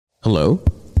Hello?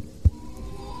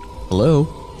 Hello?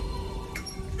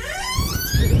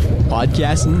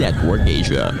 Podcast Network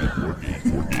Asia.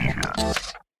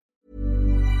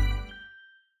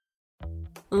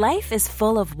 Life is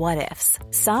full of what-ifs.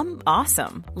 Some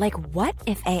awesome, like what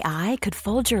if AI could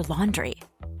fold your laundry?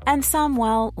 And some,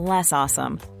 well, less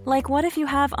awesome, like what if you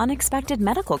have unexpected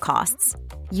medical costs?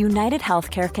 United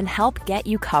Healthcare can help get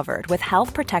you covered with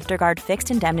Health Protector Guard fixed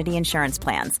indemnity insurance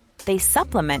plans. They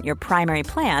supplement your primary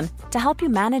plan to help you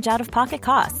manage out-of-pocket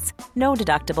costs. No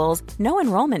deductibles, no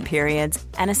enrollment periods,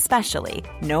 and especially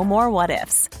no more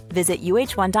what-ifs. Visit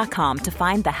uh1.com to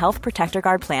find the Health Protector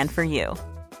Guard plan for you.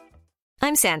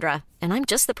 I'm Sandra, and I'm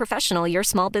just the professional your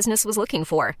small business was looking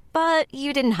for. But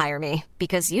you didn't hire me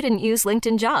because you didn't use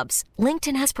LinkedIn Jobs.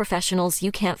 LinkedIn has professionals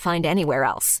you can't find anywhere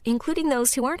else, including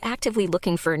those who aren't actively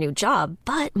looking for a new job,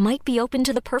 but might be open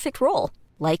to the perfect role,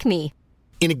 like me.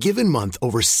 In a given month,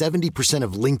 over 70%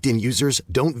 of LinkedIn users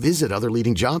don't visit other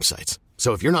leading job sites.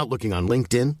 So if you're not looking on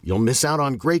LinkedIn, you'll miss out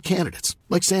on great candidates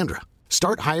like Sandra.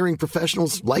 Start hiring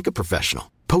professionals like a professional.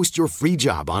 Post your free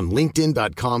job on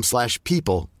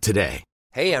linkedin.com/people today.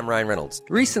 Hey, I'm Ryan Reynolds.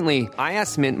 Recently, I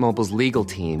asked Mint Mobile's legal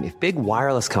team if big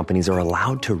wireless companies are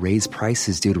allowed to raise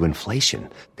prices due to inflation.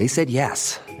 They said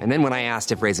yes. And then when I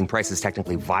asked if raising prices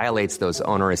technically violates those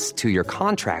onerous two-year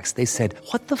contracts, they said,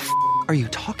 "What the f*** are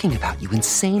you talking about, you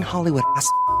insane Hollywood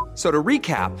ass?" So to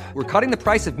recap, we're cutting the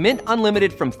price of Mint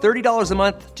Unlimited from $30 a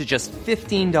month to just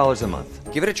 $15 a month.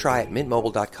 Give it a try at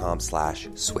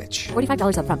mintmobile.com/switch.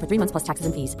 $45 up front for 3 months plus taxes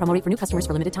and fees. Promo rate for new customers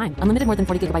for limited time. Unlimited more than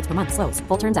 40 gigabytes per month. Slows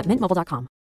full terms at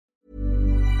mintmobile.com.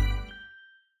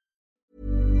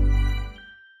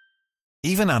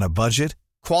 Even on a budget,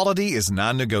 quality is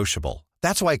non-negotiable.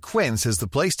 That's why Quince is the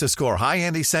place to score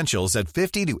high-end essentials at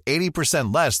 50 to 80%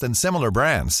 less than similar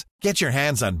brands. Get your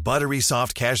hands on buttery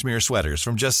soft cashmere sweaters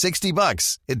from just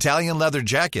 $60, Italian leather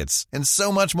jackets, and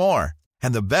so much more.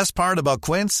 And the best part about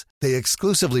Quince, they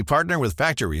exclusively partner with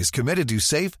factories committed to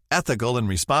safe, ethical, and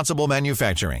responsible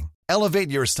manufacturing.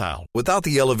 Elevate your style without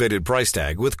the elevated price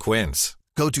tag with Quince.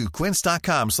 Go to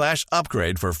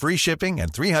quince.com/upgrade for free shipping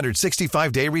and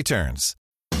 365-day returns.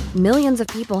 Millions of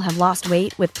people have lost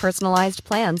weight with personalized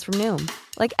plans from Noom.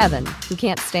 Like Evan, who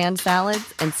can't stand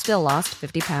salads and still lost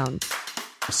 50 pounds.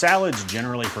 Salads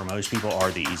generally for most people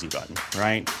are the easy button,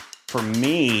 right? For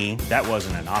me, that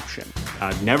wasn't an option.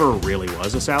 I never really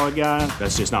was a salad guy.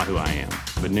 That's just not who I am.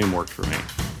 But Noom worked for me.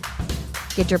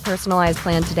 Get your personalized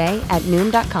plan today at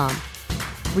Noom.com.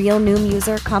 Real Noom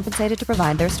user compensated to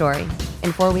provide their story.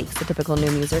 In 4 weeks, the typical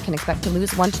Noom user can expect to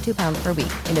lose 1 to 2 pounds per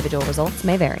week. Individual results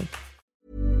may vary.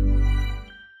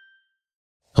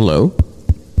 Hello?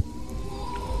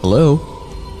 Hello?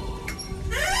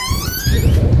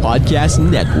 Podcast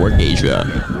Network Asia.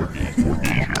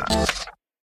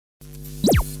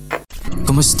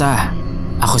 Kumusta?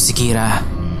 Ako si Kira.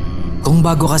 Kung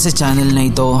bago ka sa channel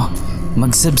na ito,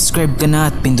 mag-subscribe ka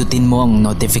na at pindutin mo ang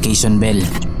notification bell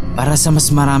para sa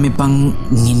mas marami pang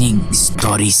nginig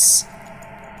stories.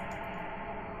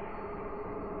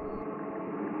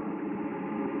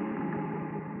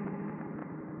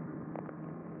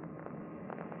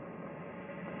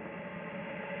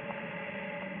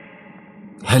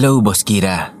 Hello, Boss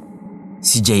Kira.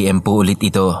 Si JM po ulit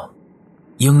ito.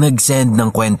 Yung nag-send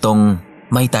ng kwentong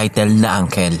may title na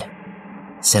Uncle.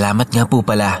 Salamat nga po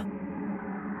pala.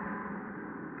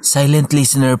 Silent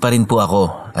listener pa rin po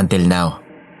ako until now.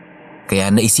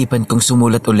 Kaya naisipan kong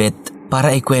sumulat ulit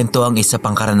para ikwento ang isa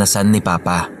pang karanasan ni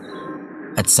Papa.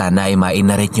 At sana ay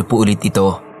mainarate niyo po ulit ito.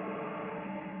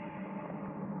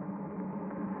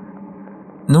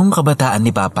 Noong kabataan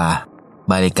ni Papa,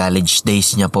 bali college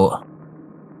days niya po,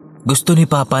 gusto ni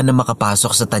Papa na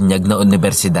makapasok sa tanyag na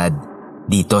universidad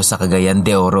dito sa Cagayan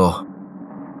de Oro.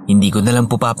 Hindi ko na lang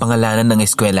po papangalanan ng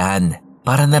eskwelahan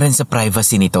para na rin sa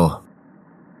privacy nito.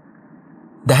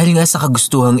 Dahil nga sa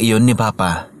kagustuhang iyon ni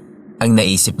Papa, ang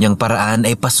naisip niyang paraan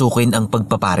ay pasukin ang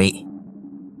pagpapari.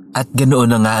 At ganoon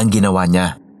na nga ang ginawa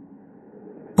niya.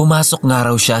 Pumasok nga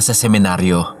raw siya sa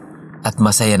seminaryo at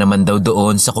masaya naman daw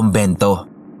doon sa kumbento.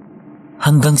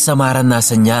 Hanggang sa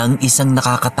maranasan niya ang isang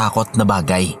nakakatakot na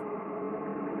bagay.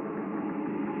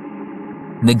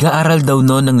 Nag-aaral daw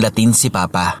noon ng Latin si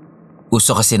Papa.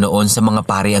 Uso kasi noon sa mga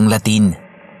pari ang Latin.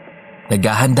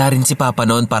 Naghahanda rin si Papa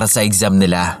noon para sa exam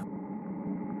nila.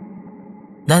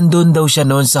 Nandun daw siya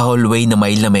noon sa hallway na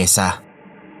may lamesa.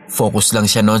 Focus lang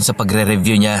siya noon sa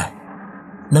pagre-review niya.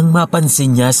 Nang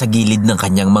mapansin niya sa gilid ng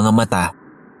kanyang mga mata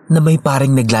na may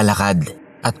paring naglalakad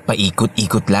at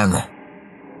paikot-ikot lang.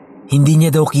 Hindi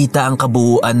niya daw kita ang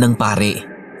kabuuan ng pari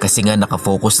kasi nga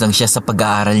nakafocus lang siya sa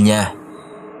pag-aaral niya.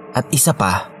 At isa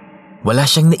pa, wala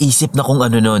siyang naisip na kung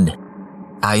ano nun.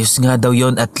 Ayos nga daw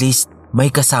yon, at least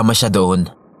may kasama siya doon.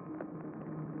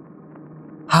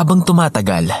 Habang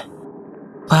tumatagal,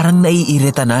 parang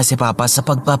naiirita na si Papa sa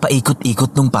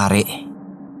pagpapaikot-ikot ng pare.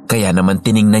 Kaya naman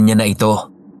tiningnan niya na ito.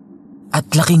 At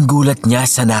laking gulat niya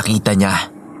sa nakita niya.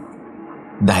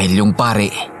 Dahil yung pare,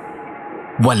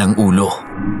 walang ulo.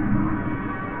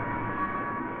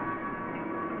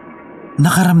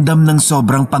 Nakaramdam ng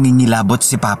sobrang pangingilabot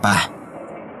si Papa.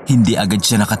 Hindi agad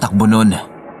siya nakatakbo nun.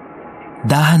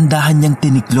 Dahan-dahan niyang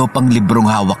tiniklop ang librong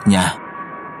hawak niya.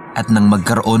 At nang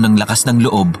magkaroon ng lakas ng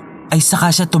loob, ay saka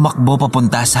siya tumakbo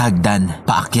papunta sa hagdan,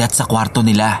 paakyat sa kwarto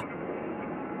nila.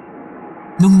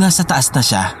 Nung nasa taas na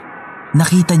siya,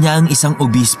 nakita niya ang isang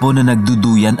obispo na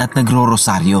nagduduyan at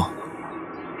nagro-rosaryo.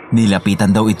 Nilapitan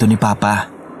daw ito ni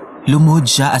Papa. Lumuhod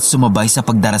siya at sumabay sa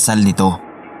pagdarasal nito.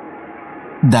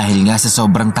 Dahil nga sa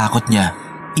sobrang takot niya,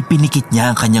 ipinikit niya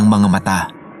ang kanyang mga mata.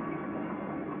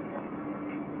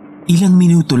 Ilang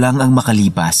minuto lang ang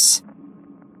makalipas.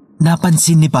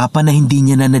 Napansin ni Papa na hindi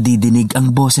niya na nadidinig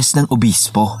ang boses ng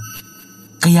obispo.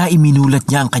 Kaya iminulat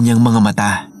niya ang kanyang mga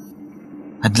mata.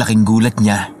 At laking gulat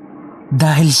niya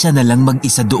dahil siya na lang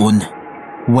mag-isa doon.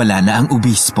 Wala na ang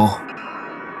obispo.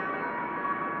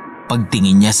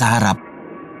 Pagtingin niya sa harap,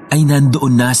 ay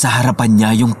nandoon na sa harapan niya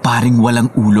yung paring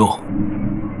walang ulo.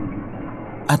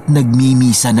 At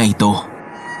nagmimisa na ito.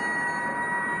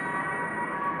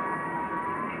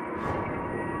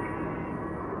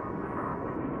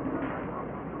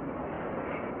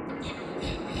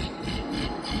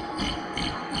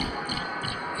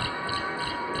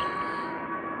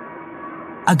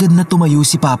 Agad na tumayo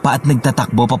si Papa at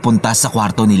nagtatakbo papunta sa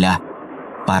kwarto nila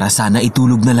para sana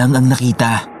itulog na lang ang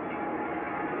nakita.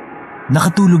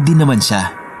 Nakatulog din naman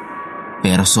siya,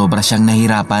 pero sobra siyang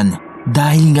nahirapan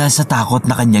dahil nga sa takot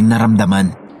na kanyang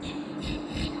naramdaman.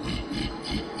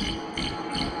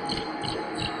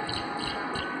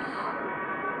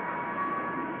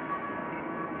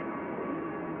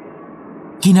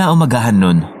 Kinaumagahan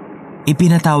nun,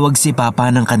 ipinatawag si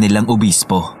Papa ng kanilang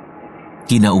obispo.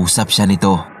 Kinausap siya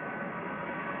nito.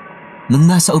 Nung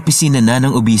nasa opisina na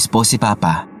ng obispo si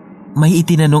Papa, may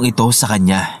itinanong ito sa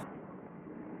kanya.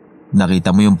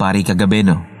 Nakita mo yung pari kagabi,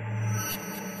 no?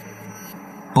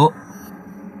 Po?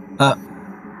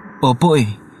 Opo eh.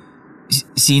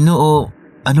 Sino o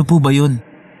ano po ba yun?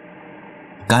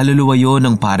 Kaluluwa yun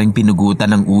ng paring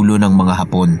pinugutan ng ulo ng mga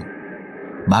Hapon.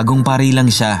 Bagong pari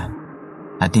lang siya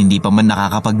at hindi pa man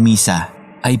nakakapagmisa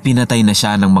ay pinatay na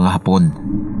siya ng mga Hapon.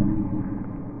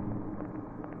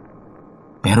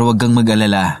 Pero wag kang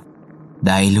mag-alala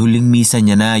dahil huling misa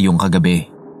niya na yung kagabi.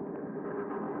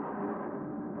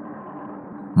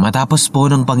 Matapos po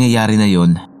ng pangyayari na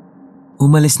yun,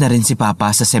 umalis na rin si Papa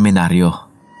sa seminaryo.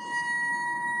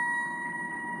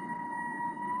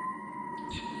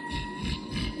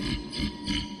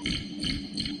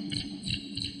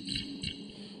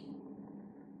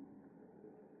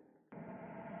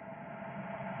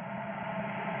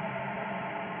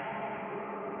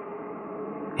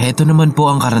 Heto naman po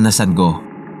ang karanasan ko.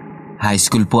 High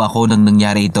school po ako nang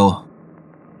nangyari ito.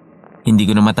 Hindi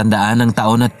ko na matandaan ang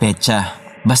taon at petsa,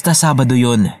 basta Sabado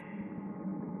yun.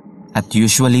 At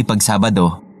usually pag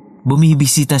Sabado,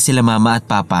 bumibisita sila Mama at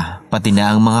Papa, pati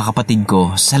na ang mga kapatid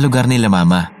ko sa lugar nila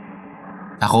Mama.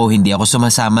 Ako hindi ako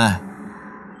sumasama.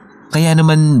 Kaya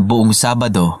naman buong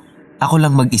Sabado, ako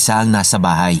lang mag-isa ang nasa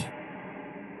bahay.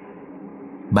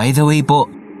 By the way po,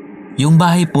 yung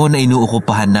bahay po na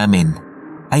inuukupahan namin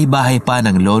ay bahay pa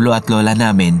ng lolo at lola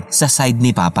namin sa side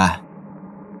ni Papa.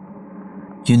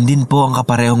 Yun din po ang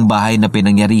kaparehong bahay na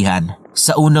pinangyarihan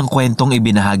sa unang kwentong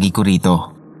ibinahagi ko rito.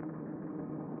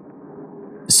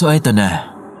 So eto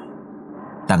na.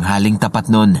 Tanghaling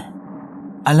tapat nun.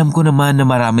 Alam ko naman na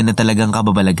marami na talagang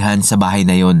kababalaghan sa bahay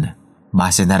na yon.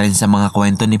 Base na rin sa mga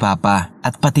kwento ni Papa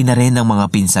at pati na rin ng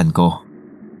mga pinsan ko.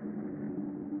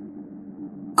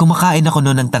 Kumakain ako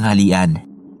noon ng tanghalian.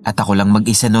 At ako lang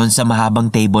mag-isa noon sa mahabang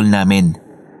table namin.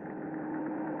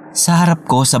 Sa harap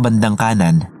ko sa bandang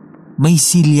kanan, may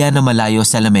silya na malayo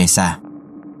sa lamesa.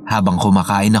 Habang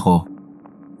kumakain ako,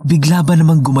 bigla ba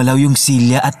namang gumalaw yung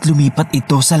silya at lumipat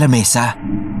ito sa lamesa?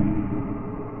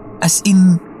 As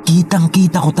in,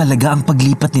 kitang-kita ko talaga ang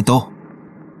paglipat nito.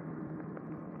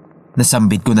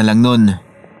 Nasambit ko na lang noon.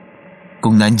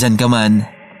 Kung nandyan ka man,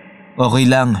 okay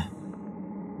lang.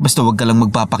 Basta wag ka lang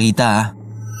magpapakita ha.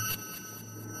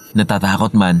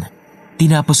 Natatakot man,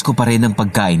 tinapos ko pa rin ang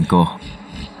pagkain ko.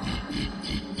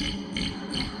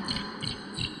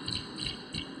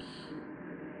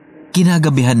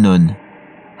 Kinagabihan nun,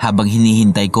 habang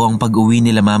hinihintay ko ang pag-uwi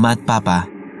nila Mama at Papa,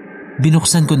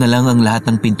 binuksan ko na lang ang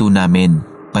lahat ng pinto namin,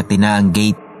 pati na ang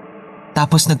gate.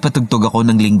 Tapos nagpatugtog ako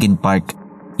ng Linkin Park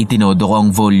Itinodo ko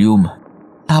ang volume.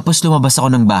 Tapos lumabas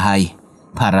ako ng bahay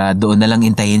para doon na lang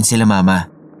intayin sila mama.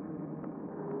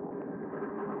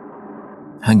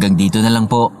 Hanggang dito na lang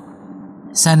po.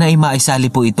 Sana ay maisali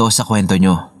po ito sa kwento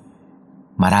nyo.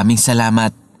 Maraming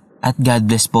salamat at God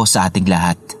bless po sa ating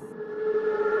lahat.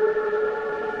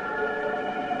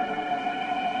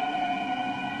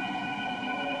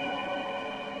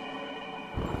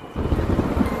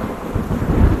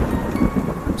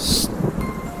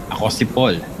 Ako si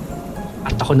Paul.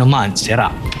 At ako naman si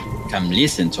Rap. Come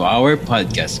listen to our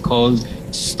podcast called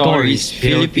Stories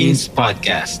Philippines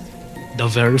Podcast, the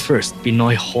very first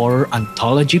Pinoy horror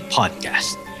anthology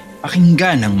podcast.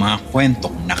 Pakinggan ang mga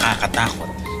kwentong nakakatakot,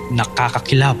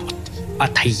 nakakakilabot, at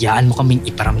hayaan mo kaming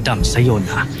iparamdam sa iyo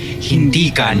na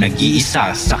hindi ka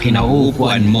nag-iisa sa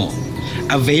kinauupuan mo.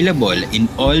 Available in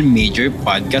all major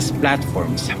podcast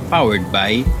platforms, powered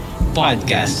by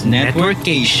Podcast Network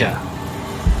Asia.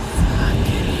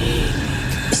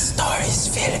 Stories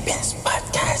Philippines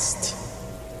Podcast.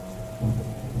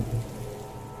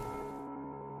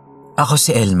 Ako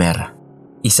si Elmer.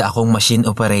 Isa akong machine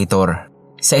operator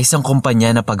sa isang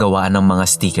kumpanya na paggawaan ng mga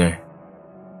sticker.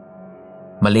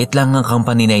 Maliit lang ang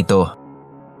company na ito,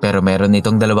 pero meron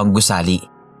itong 2 gusali.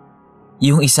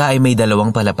 Yung isa ay may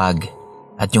 2 palapag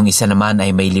at yung isa naman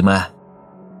ay may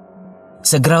 5.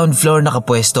 Sa ground floor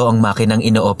nakapwesto ang makinang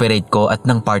ino-operate ko at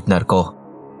ng partner ko.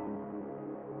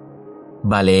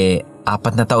 Bale,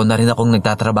 4 na taon na rin akong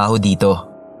nagtatrabaho dito.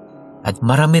 At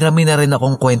marami-rami na rin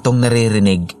akong kwentong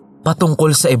naririnig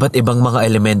patungkol sa iba't ibang mga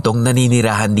elementong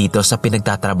naninirahan dito sa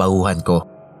pinagtatrabahuhan ko.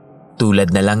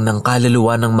 Tulad na lang ng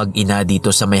kaluluwa ng mag-ina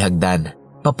dito sa may hagdan,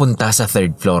 papunta sa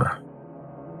 3rd floor.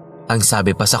 Ang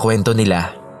sabi pa sa kwento nila,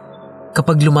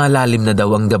 kapag lumalalim na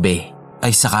daw ang gabi,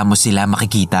 ay saka mo sila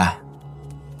makikita.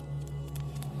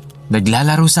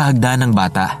 Naglalaro sa hagdan ng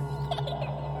bata.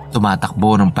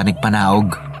 Tumatakbo ng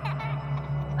panig-panaog.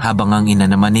 Habang ang ina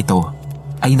naman nito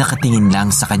ay nakatingin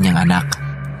lang sa kanyang anak.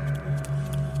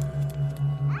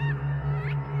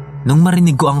 Nung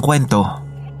marinig ko ang kwento,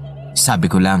 sabi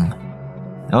ko lang,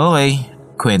 okay,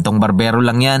 kwentong barbero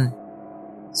lang yan.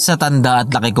 Sa tanda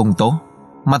at laki kong to,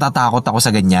 matatakot ako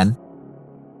sa ganyan.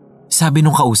 Sabi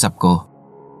nung kausap ko,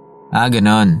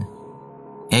 ganon.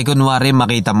 Kunwari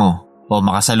makita mo o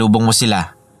makasalubong mo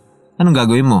sila, anong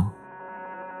gagawin mo?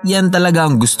 Yan talaga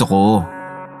ang gusto ko,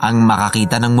 ang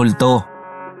makakita ng multo.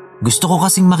 Gusto ko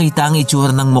kasing makita ang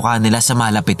itsura ng mukha nila sa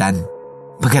malapitan.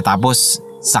 Pagkatapos,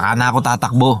 saka na ako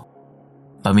tatakbo.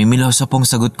 Pamimiloso pong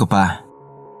sagot ko pa.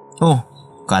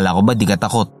 Kala ko ba di ka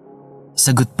takot?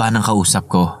 Sagot pa ng kausap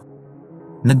ko.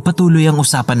 Nagpatuloy ang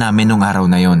usapan namin nung araw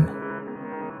na yon.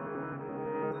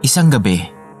 Isang gabi,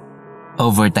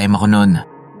 overtime ako noon.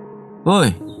 Uy,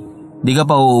 di ka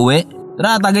pa uuwi?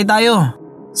 Tara, tagay tayo.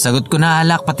 Sagot ko na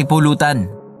alak pati pulutan.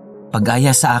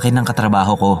 Pag-aya sa akin ng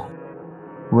katrabaho ko.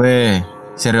 We,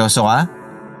 seryoso ka?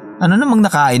 Ano namang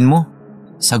nakain mo?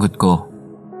 Sagot ko.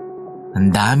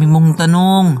 Ang dami mong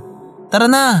tanong. Tara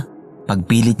na.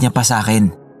 Pagpilit niya pa sa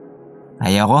akin.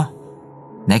 Ayoko.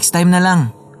 Next time na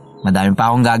lang. Madami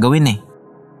pa akong gagawin eh.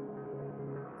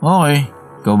 Okay,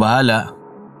 ikaw bahala.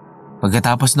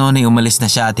 Pagkatapos noon ay umalis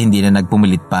na siya at hindi na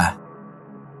nagpumilit pa.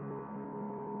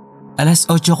 Alas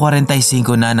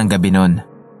 8:45 na ng gabi noon.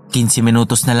 15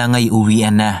 minutos na lang ay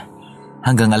uwian na.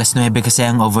 Hanggang alas 9 kasi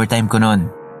ang overtime ko noon.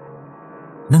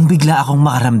 Nang bigla akong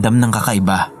makaramdam ng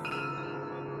kakaiba.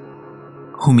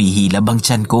 Humihilab ang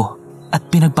tiyan ko at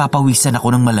pinagpapawisan ako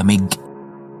ng malamig.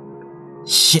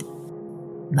 Shit!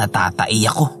 Natatai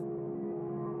ako.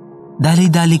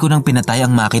 Dali-dali ko nang pinatay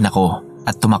ang makina ko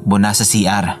at tumakbo na sa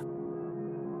CR.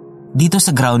 Dito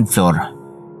sa ground floor,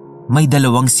 may 2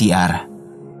 CR.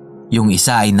 Yung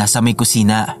isa ay nasa may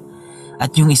kusina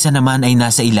at yung isa naman ay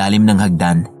nasa ilalim ng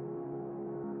hagdan.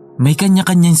 May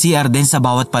kanya-kanyang CR din sa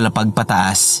bawat palapag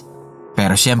pataas.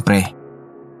 Pero syempre,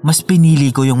 mas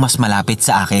pinili ko yung mas malapit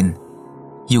sa akin.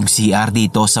 Yung CR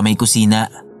dito sa may kusina.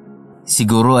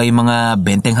 Siguro ay mga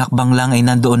 20 hakbang lang ay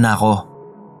nandoon na ako.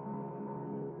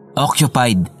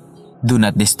 Occupied, do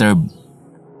not disturb.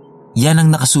 Yan ang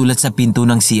nakasulat sa pinto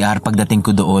ng CR pagdating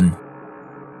ko doon.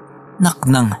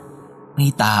 Naknang,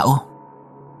 may tao.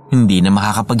 Hindi na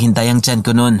makakapaghintay ang tiyan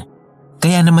ko noon.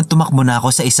 Kaya naman tumakbo na ako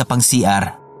sa isa pang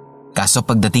CR. Kaso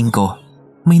pagdating ko,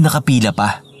 may nakapila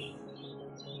pa.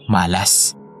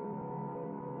 Malas.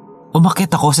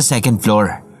 Umakyat ako sa 2nd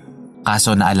floor.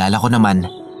 Kaso naalala ko naman,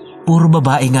 puro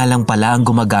babae nga lang pala ang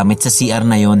gumagamit sa CR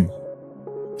na yon.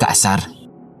 Kaasar.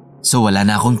 So wala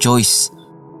na akong choice.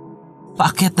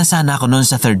 Paakyat na sana ako noon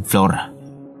sa 3rd floor.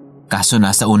 Kaso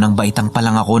nasa unang baitang pa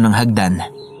lang ako ng hagdan.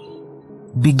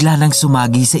 bigla nang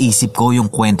sumagi sa isip ko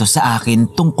yung kwento sa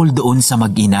akin tungkol doon sa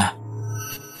mag-ina.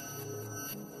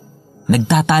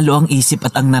 Nagtatalo ang isip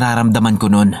at ang nararamdaman ko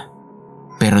nun.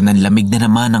 Pero nanlamig na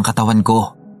naman ang katawan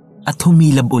ko at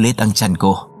humilab ulit ang tiyan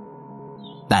ko.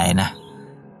 Tayo na.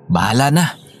 Bahala na.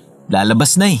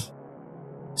 Lalabas na eh.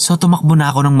 So tumakbo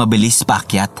na ako ng mabilis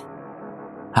paakyat.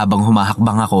 Habang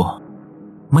humahakbang ako,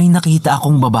 may nakita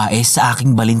akong babae sa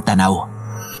aking balintanaw.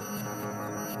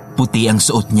 Puti ang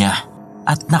suot niya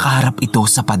at nakaharap ito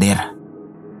sa pader.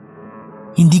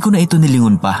 Hindi ko na ito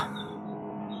nilingon pa.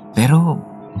 Pero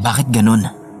bakit ganun?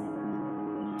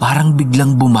 Parang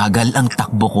biglang bumagal ang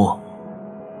takbo ko.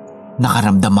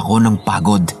 Nakaramdam ako ng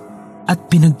pagod at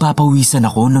pinagpapawisan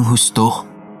ako ng husto.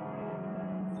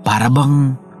 Para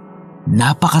bang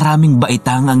napakaraming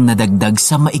baitang ang nadagdag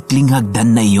sa maikling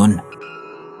hagdan na iyon.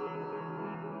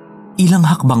 Ilang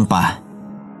hakbang pa,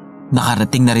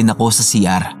 nakarating na rin ako sa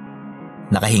CR.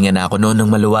 Nakahinga na ako noon ng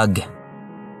maluwag.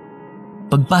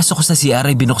 Pagpasok ko sa CR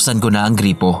ay binuksan ko na ang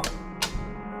gripo.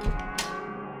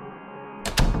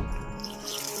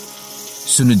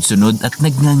 Sunod-sunod at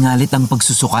nagngangalit ang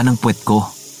pagsusuka ng puwet ko.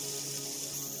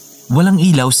 Walang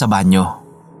ilaw sa banyo.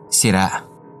 Sira.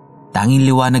 Tanging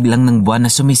liwanag lang ng buwan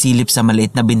na sumisilip sa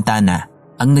maliit na bintana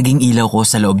ang naging ilaw ko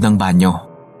sa loob ng banyo.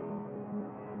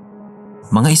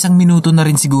 Mga 1 minuto na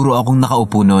rin siguro akong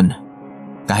nakaupo noon.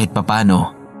 Kahit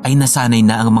papano ay nasanay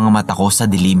na ang mga mata ko sa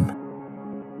dilim.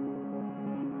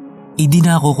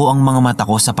 Idinako ko ang mga mata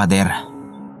ko sa pader.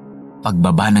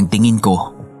 Pagbaba ng tingin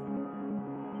ko,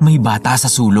 may bata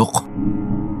sa sulok.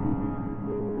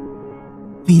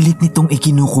 Pilit nitong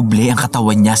ikinukuble ang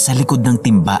katawan niya sa likod ng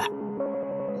timba.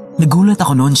 Nagulat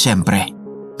ako noon syempre.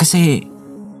 Kasi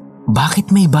bakit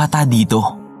may bata dito?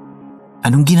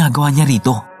 Anong ginagawa niya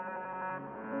rito?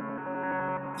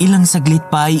 Ilang saglit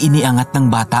pa ay iniangat ng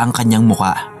bata ang kanyang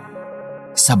muka.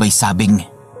 Sabay sabing,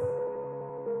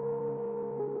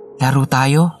 "Laro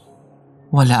tayo?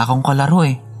 Wala akong kalaro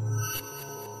eh."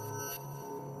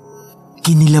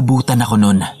 Kinilabutan ako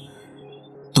noon.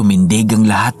 Tumindig ang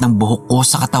lahat ng buhok ko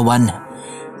sa katawan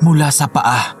mula sa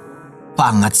paa,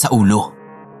 paangat sa ulo.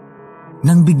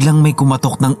 Nang biglang may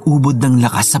kumatok ng ubod ng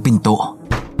lakas sa pinto.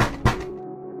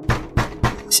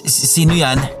 Sino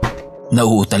yan?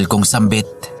 Nauutal kong sambit.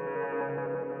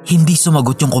 Hindi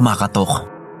sumagot yung kumakatok.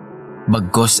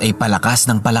 Bagkos ay palakas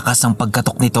ng palakas ang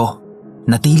pagkatok nito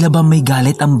na tila ba may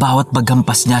galit ang bawat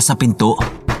paghampas niya sa pinto.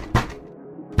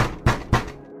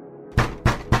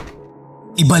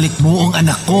 "Ibalik mo ang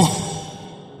anak ko!"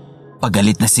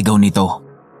 Pagalit na sigaw nito.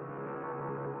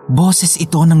 Boses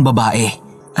ito ng babae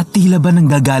at tila ba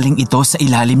nanggagaling ito sa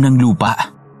ilalim ng lupa.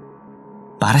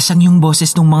 Para siyang yung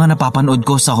boses ng mga napapanood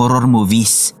ko sa horror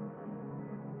movies.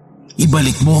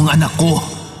 "Ibalik mo ang anak ko!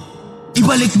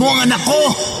 Ibalik mo ang anak ko!"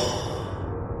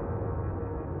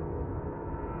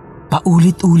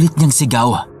 Paulit-ulit niyang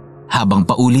sigaw habang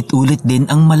paulit-ulit din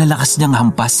ang malalakas niyang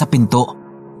hampas sa pinto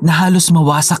na halos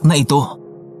mawasak na ito.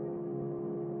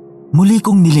 Muli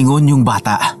kong nilingon yung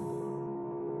bata.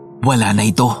 Wala na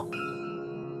ito.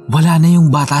 Wala na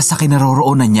yung bata sa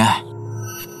kinaroroonan niya.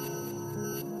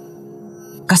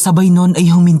 Kasabay nun ay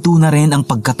huminto na rin ang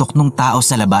pagkatok ng tao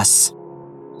sa labas.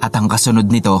 At ang kasunod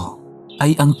nito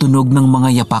ay ang tunog ng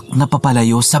mga yapak na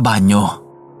papalayo sa banyo.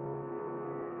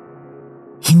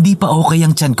 Hindi pa okay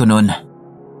ang tiyan ko nun,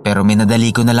 pero minadali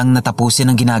ko na lang natapusin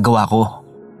ang ginagawa ko.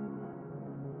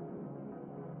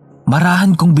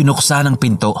 Marahan kong binuksan ang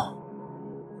pinto.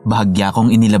 Bahagya kong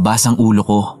inilabas ang ulo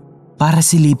ko para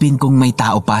silipin kung may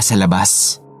tao pa sa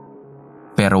labas.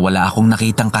 Pero wala akong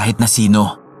nakitang kahit na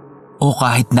sino o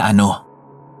kahit na ano.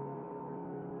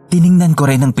 Tiningnan ko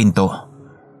rin ang pinto.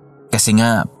 Kasi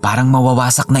nga parang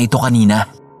mawawasak na ito kanina.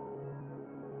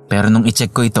 Pero nung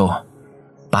i-check ko ito,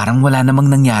 parang wala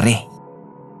namang nangyari.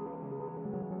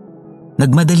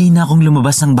 Nagmadali na akong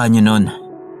lumabas ng banyo noon.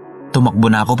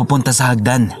 Tumakbo na ako papunta sa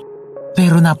hagdan.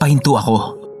 Pero napahinto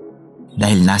ako.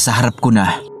 Dahil nasa harap ko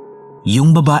na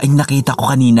yung babaeng nakita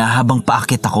ko kanina habang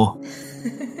paakyat ako.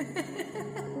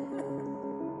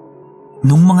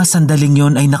 Nung mga sandaling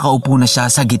yon ay nakaupo na siya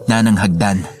sa gitna ng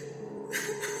hagdan.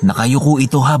 Nakayuko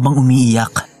ito habang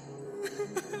umiiyak.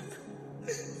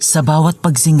 Sa bawat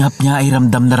pagsinghap niya ay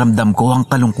ramdam na ramdam ko ang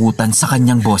kalungkutan sa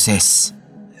kanyang boses.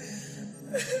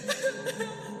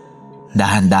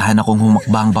 Dahan-dahan akong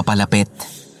humakbang papalapit.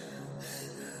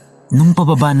 Nung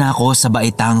pababa na ako sa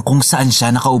baitang kung saan siya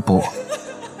nakaupo,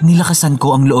 nilakasan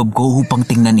ko ang loob ko upang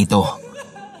tingnan ito.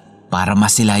 Para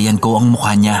masilayan ko ang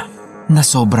mukha niya na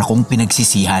sobra kong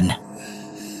pinagsisihan.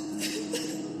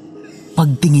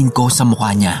 Pagtingin ko sa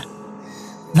mukha niya,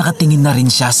 nakatingin na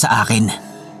rin siya sa akin.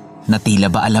 Na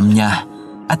tila ba alam niya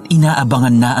at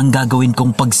inaabangan na ang gagawin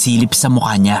kong pagsilip sa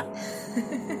mukha niya.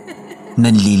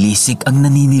 Nanlilisik ang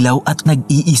naninilaw at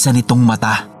nag-iisa nitong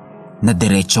mata na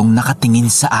diretsyong nakatingin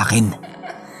sa akin.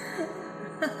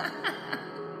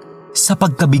 Sa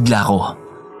pagkabigla ko,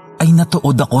 ay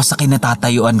natuod ako sa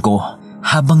kinatatayuan ko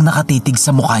habang nakatitig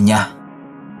sa mukha niya.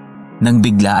 Nang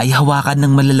bigla ay hawakan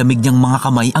ng malalamig niyang mga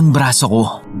kamay ang braso ko.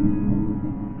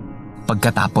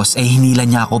 Pagkatapos ay hinila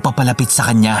niya ako papalapit sa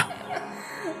kanya.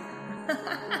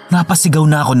 Napasigaw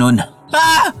na ako noon.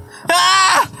 Ah!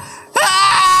 Ah! Ah!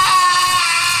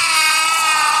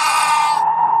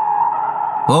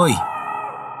 Hoy!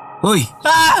 Hoy!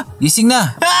 Ah! Gising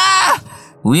na! Ah!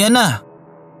 Uwian na!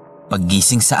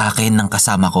 Paggising sa akin ng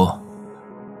kasama ko,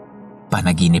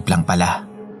 panaginip lang pala.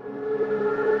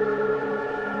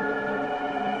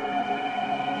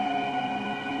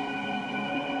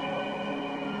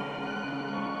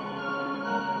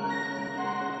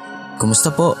 Kumusta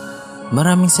po?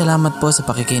 Maraming salamat po sa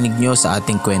pakikinig nyo sa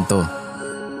ating kwento.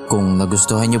 Kung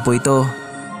nagustuhan nyo po ito,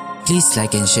 please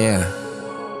like and share.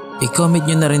 I-comment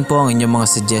nyo na rin po ang inyong mga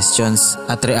suggestions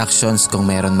at reactions kung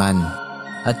meron man.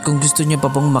 At kung gusto nyo pa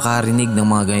pong makarinig ng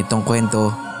mga ganitong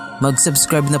kwento,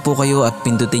 mag-subscribe na po kayo at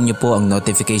pindutin nyo po ang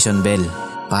notification bell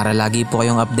para lagi po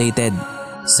kayong updated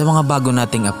sa mga bago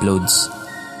nating uploads.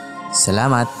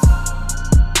 Salamat!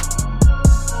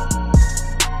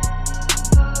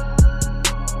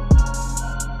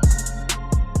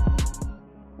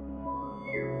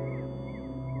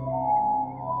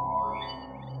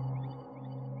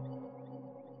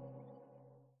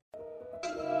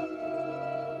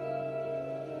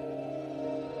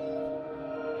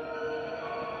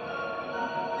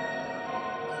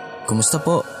 Kumusta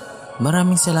po?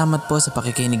 Maraming salamat po sa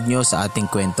pakikinig nyo sa ating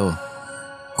kwento.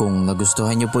 Kung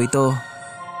nagustuhan nyo po ito,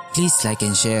 please like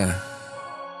and share.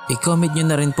 I-comment nyo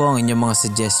na rin po ang inyong mga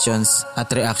suggestions at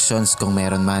reactions kung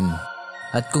meron man.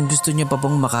 At kung gusto nyo pa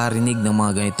pong makarinig ng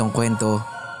mga ganitong kwento,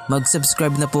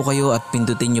 mag-subscribe na po kayo at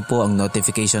pindutin nyo po ang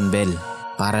notification bell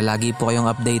para lagi po kayong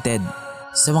updated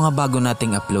sa mga bago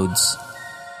nating uploads.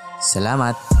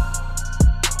 Salamat!